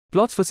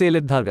Plots for sale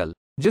at Dhargal,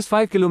 just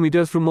 5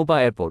 kilometers from Mopa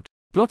Airport.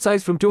 Plot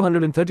size from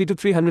 230 to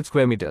 300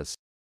 square meters.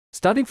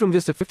 Starting from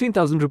just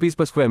 15,000 rupees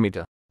per square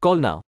meter. Call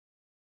now.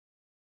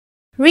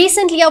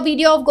 Recently, a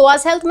video of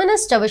Goa's Health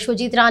Minister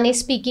Vishwajit Rane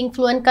speaking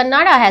fluent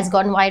Kannada has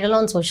gone viral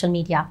on social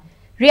media.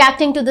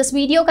 Reacting to this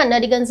video,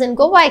 Kannadigas in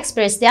Goa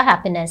expressed their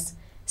happiness.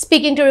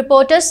 Speaking to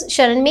reporters,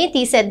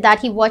 Rane said that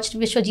he watched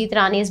Vishwajit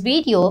Rane's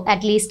video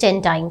at least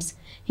 10 times.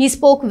 He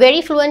spoke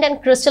very fluent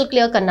and crystal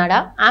clear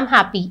Kannada. I'm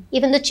happy.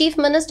 Even the Chief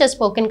Minister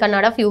spoke in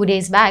Kannada a few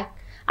days back.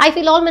 I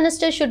feel all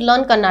ministers should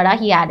learn Kannada,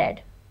 he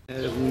added.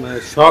 I'm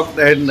shocked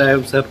and I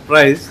am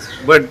surprised,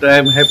 but I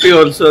am happy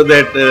also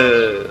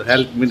that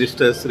Health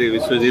Minister Sri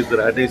Vishwajit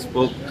Rane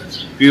spoke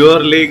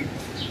purely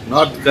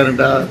not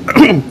Kannada.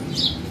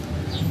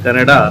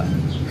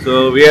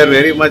 So we are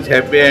very much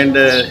happy, and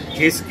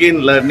he's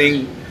keen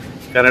learning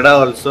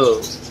Kannada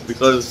also,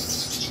 because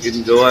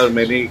in Goa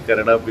many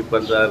Kannada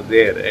people are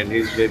there and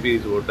maybe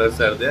his voters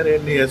are there,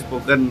 and he has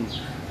spoken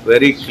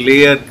very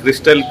clear,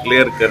 crystal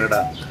clear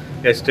Kannada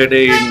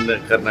yesterday in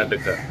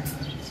Karnataka.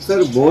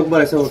 Sir बहुत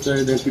बार ऐसा होता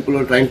है that people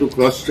are trying to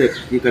cross check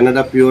कि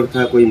Kannada pure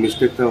था, कोई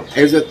mistake था.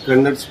 As a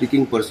Kannada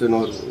speaking person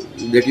or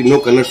that you know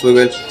Kannada so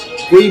well,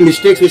 कोई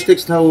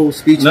mistakes था वो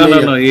speech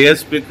में? No. He has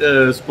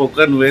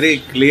spoken very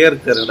clear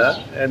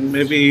Kannada, and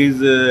maybe he is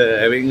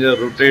having a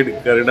rooted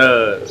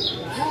Kannada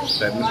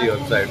family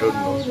also. I don't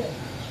know.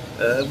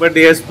 But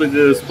he has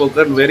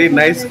spoken very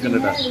nice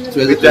Kannada,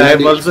 so which I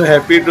am also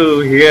happy to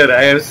hear.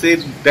 I have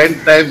seen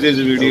 10 times this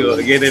video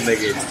again and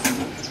again.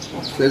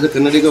 So as a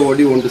Kannadiga, what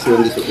do you want to say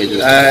on this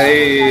occasion?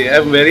 I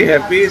am very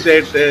happy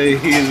that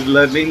he is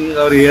learning,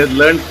 or he has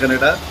learned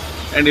Kannada,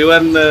 and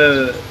even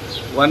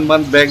 1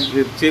 month back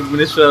the Chief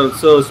Minister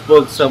also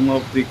spoke some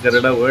of the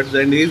Kannada words,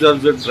 and he is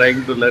also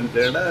trying to learn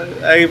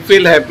Kannada. I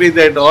feel happy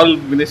that all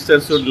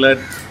ministers should learn,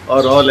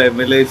 or all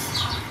MLAs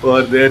who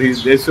are there,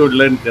 they should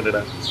learn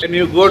Kannada. When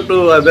you go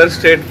to other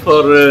state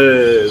for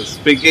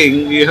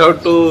speaking, you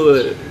have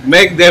to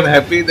make them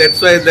happy.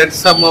 That's why that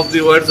some of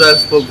the words are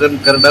spoken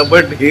Kannada,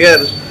 but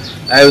here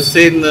I have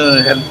seen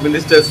Health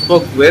Minister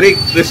spoke very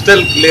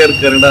crystal clear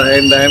Kannada,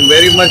 and I am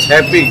very much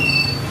happy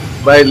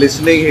by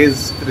listening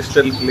his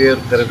crystal clear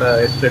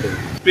Kannada yesterday.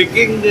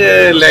 Speaking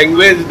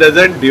language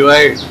doesn't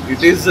divide.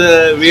 It is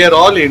we are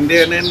all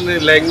Indian,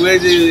 and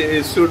language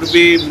should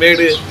be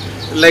made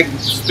like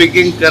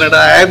speaking Kannada.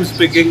 I am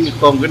speaking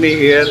Konkani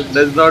here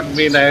does not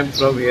mean I am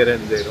from here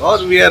and there.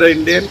 Or we are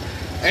Indian,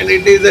 and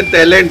it is a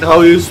talent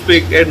how you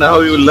speak and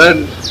how you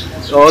learn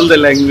all the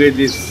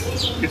languages.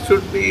 It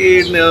should be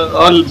in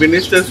all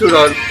ministers should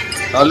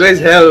always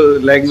have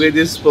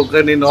languages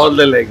spoken in all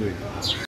the languages.